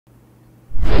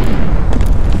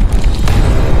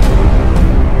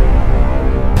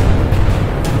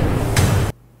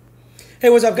Hey,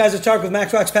 what's up, guys? It's Tarek with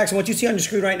Max Rocks Packs, and what you see on your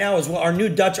screen right now is our new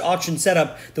Dutch auction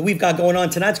setup that we've got going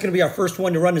on. Tonight's going to be our first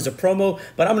one to run as a promo,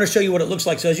 but I'm going to show you what it looks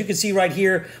like. So as you can see right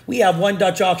here, we have one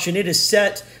Dutch auction. It is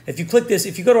set. If you click this,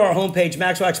 if you go to our homepage,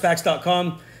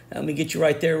 maxwaxpacks.com, let me get you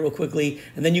right there real quickly.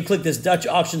 And then you click this Dutch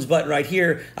auctions button right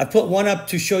here. I put one up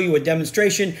to show you a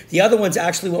demonstration. The other one's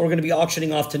actually what we're going to be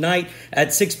auctioning off tonight.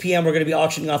 At 6 p.m. we're going to be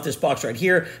auctioning off this box right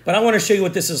here. But I want to show you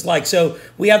what this is like. So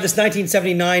we have this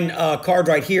 1979 card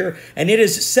right here, and it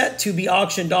is set to be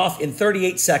auctioned off in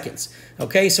 38 seconds.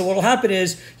 Okay, so what will happen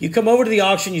is you come over to the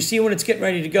auction, you see when it's getting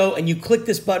ready to go, and you click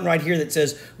this button right here that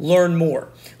says Learn More.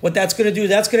 What that's going to do,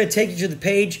 that's going to take you to the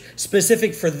page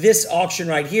specific for this auction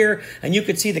right here, and you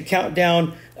can see the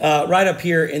countdown right up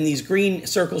here in these green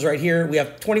circles right here. We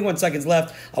have 21 seconds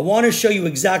left. I want to show you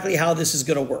exactly how this is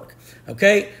going to work.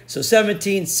 Okay, so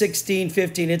 17, 16,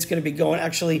 15, it's going to be going.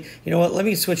 Actually, you know what? Let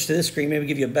me switch to this screen, maybe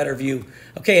give you a better view.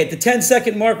 Okay, at the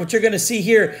 10-second mark, what you're going to see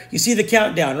here, you see the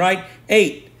countdown, right?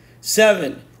 8,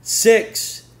 7,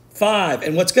 6, 5.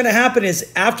 And what's going to happen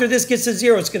is after this gets to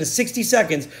 0, it's going to 60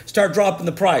 seconds start dropping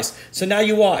the price. So now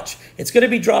you watch. It's going to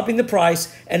be dropping the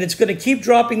price, and it's going to keep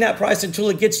dropping that price until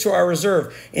it gets to our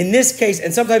reserve. In this case,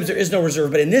 and sometimes there is no reserve,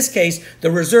 but in this case,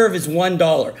 the reserve is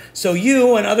 $1. So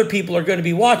you and other people are going to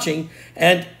be watching,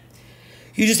 and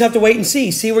you just have to wait and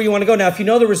see where you want to go. Now, if you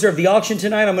know the reserve, the auction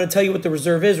tonight, I'm going to tell you what the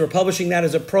reserve is. We're publishing that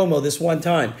as a promo this one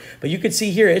time. But you can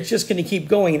see here, it's just going to keep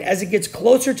going. And as it gets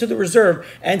closer to the reserve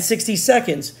and 60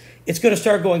 seconds, it's going to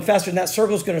start going faster. And that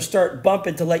circle is going to start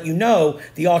bumping to let you know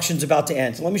the auction's about to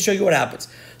end. So let me show you what happens.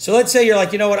 So let's say you're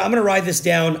like, you know what, I'm going to ride this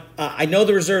down. I know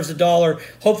the reserve's $1.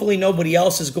 Hopefully nobody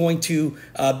else is going to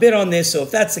bid on this. So if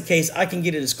that's the case, I can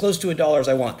get it as close to $1 as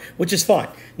I want, which is fine.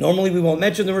 Normally we won't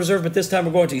mention the reserve, but this time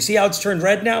we're going to. You see how it's turned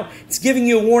red now? It's giving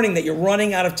you a warning that you're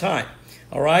running out of time.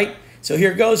 All right? So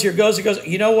here it goes, here it goes, here it goes.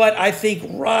 You know what? I think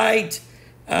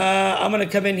I'm going to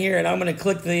come in here and I'm going to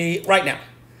click the right now.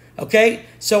 Okay?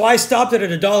 So I stopped it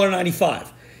at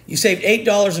 $1.95. You saved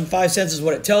 $8.05 is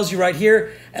what it tells you right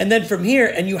here. And then from here,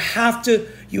 and you have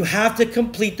to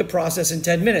complete the process in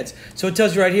 10 minutes. So it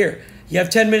tells you right here, you have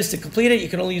 10 minutes to complete it. You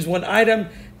can only use one item,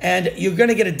 and you're going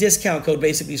to get a discount code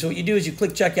basically. So what you do is you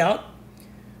click checkout.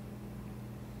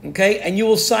 Okay, and you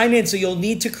will sign in. So you'll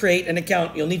need to create an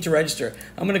account. You'll need to register.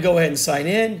 I'm going to go ahead and sign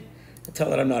in. I'll tell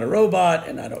that I'm not a robot,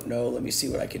 and I don't know. Let me see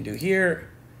what I can do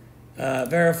here.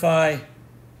 Verify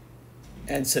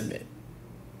and submit.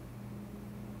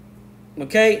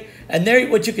 Okay, and there,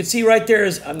 what you can see right there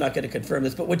is, I'm not going to confirm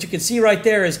this, but what you can see right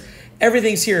there is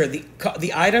everything's here. The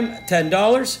item,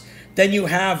 $10. Then you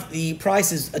have the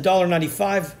price is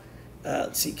 $1.95.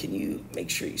 Let's see, can you make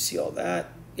sure you see all that?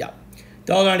 Yeah,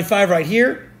 $1.95 right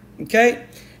here. Okay,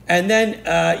 and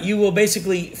then you will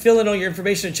basically fill in all your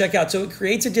information and check out. So it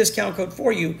creates a discount code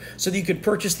for you so that you could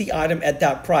purchase the item at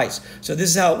that price. So this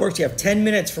is how it works. You have 10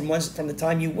 minutes from the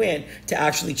time you win to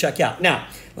actually check out. Now,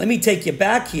 let me take you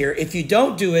back here. If you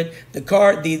don't do it,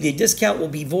 the discount will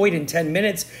be void in 10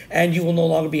 minutes, and you will no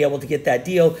longer be able to get that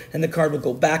deal, and the card will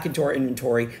go back into our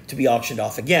inventory to be auctioned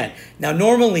off again. Now,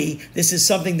 normally, this is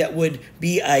something that would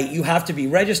be you have to be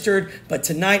registered, but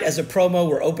tonight, as a promo,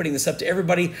 we're opening this up to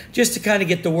everybody just to kind of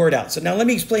get the word out. So now let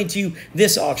me explain to you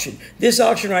this auction. This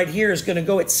auction right here is going to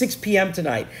go at 6 p.m.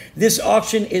 tonight. This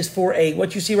auction is for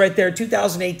what you see right there,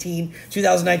 2018-2019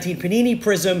 Panini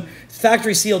Prizm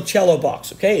factory sealed cello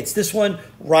box. Okay, it's this one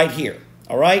right here.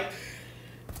 All right.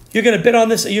 You're going to bid on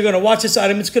this. You're going to watch this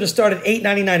item. It's going to start at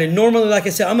 $8.99. And normally, like I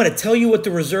said, I'm going to tell you what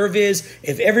the reserve is.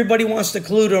 If everybody wants to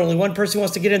collude or only one person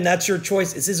wants to get in, that's your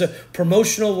choice. This is a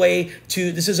promotional way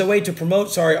to, this is a way to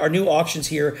promote, our new auctions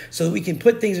here so that we can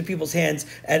put things in people's hands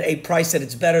at a price that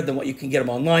it's better than what you can get them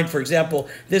online. For example,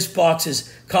 this box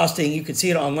is costing, you can see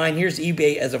it online. Here's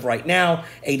eBay as of right now,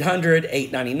 $800,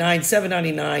 $8.99,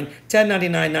 $7.99,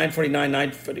 $10.99,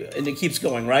 $9.49, $9.40, and it keeps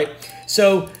going, right?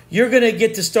 So you're going to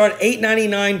get to start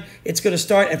 $8.99. It's going to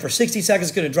start, and for 60 seconds,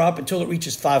 it's going to drop until it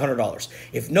reaches $500.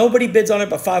 If nobody bids on it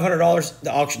but $500,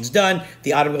 the auction's done.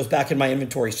 The item goes back in my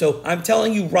inventory. So I'm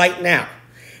telling you right now,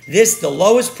 the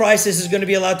lowest price this is going to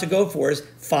be allowed to go for is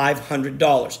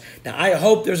 $500. Now, I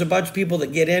hope there's a bunch of people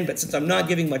that get in, but since I'm not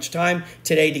giving much time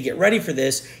today to get ready for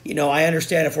this, you know, I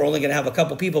understand if we're only going to have a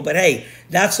couple people, but hey,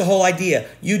 that's the whole idea.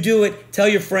 You do it, tell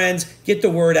your friends, get the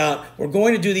word out. We're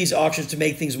going to do these auctions to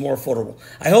make things more affordable.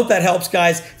 I hope that helps,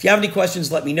 guys. If you have any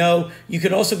questions, let me know. You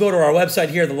can also go to our website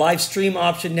here, the live stream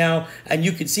option now, and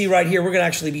you can see right here, we're going to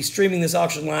actually be streaming this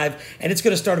auction live, and it's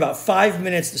going to start about 5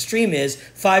 minutes. The stream is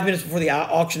 5 minutes before the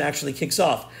auction actually kicks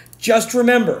off. Just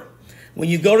remember, When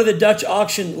you go to the Dutch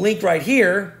auction link right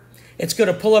here, it's going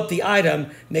to pull up the item.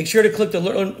 Make sure to click the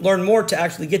learn more to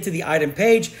actually get to the item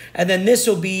page. And then this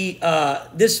will be,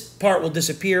 this part will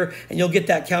disappear and you'll get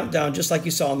that countdown just like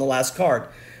you saw on the last card.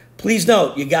 Please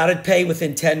note, you got to pay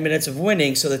within 10 minutes of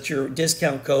winning so that your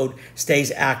discount code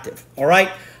stays active. All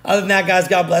right? Other than that, guys,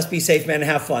 God bless, be safe, man, and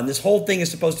have fun. This whole thing is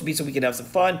supposed to be so we can have some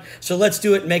fun. So let's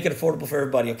do it and make it affordable for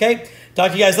everybody, okay?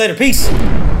 Talk to you guys later. Peace.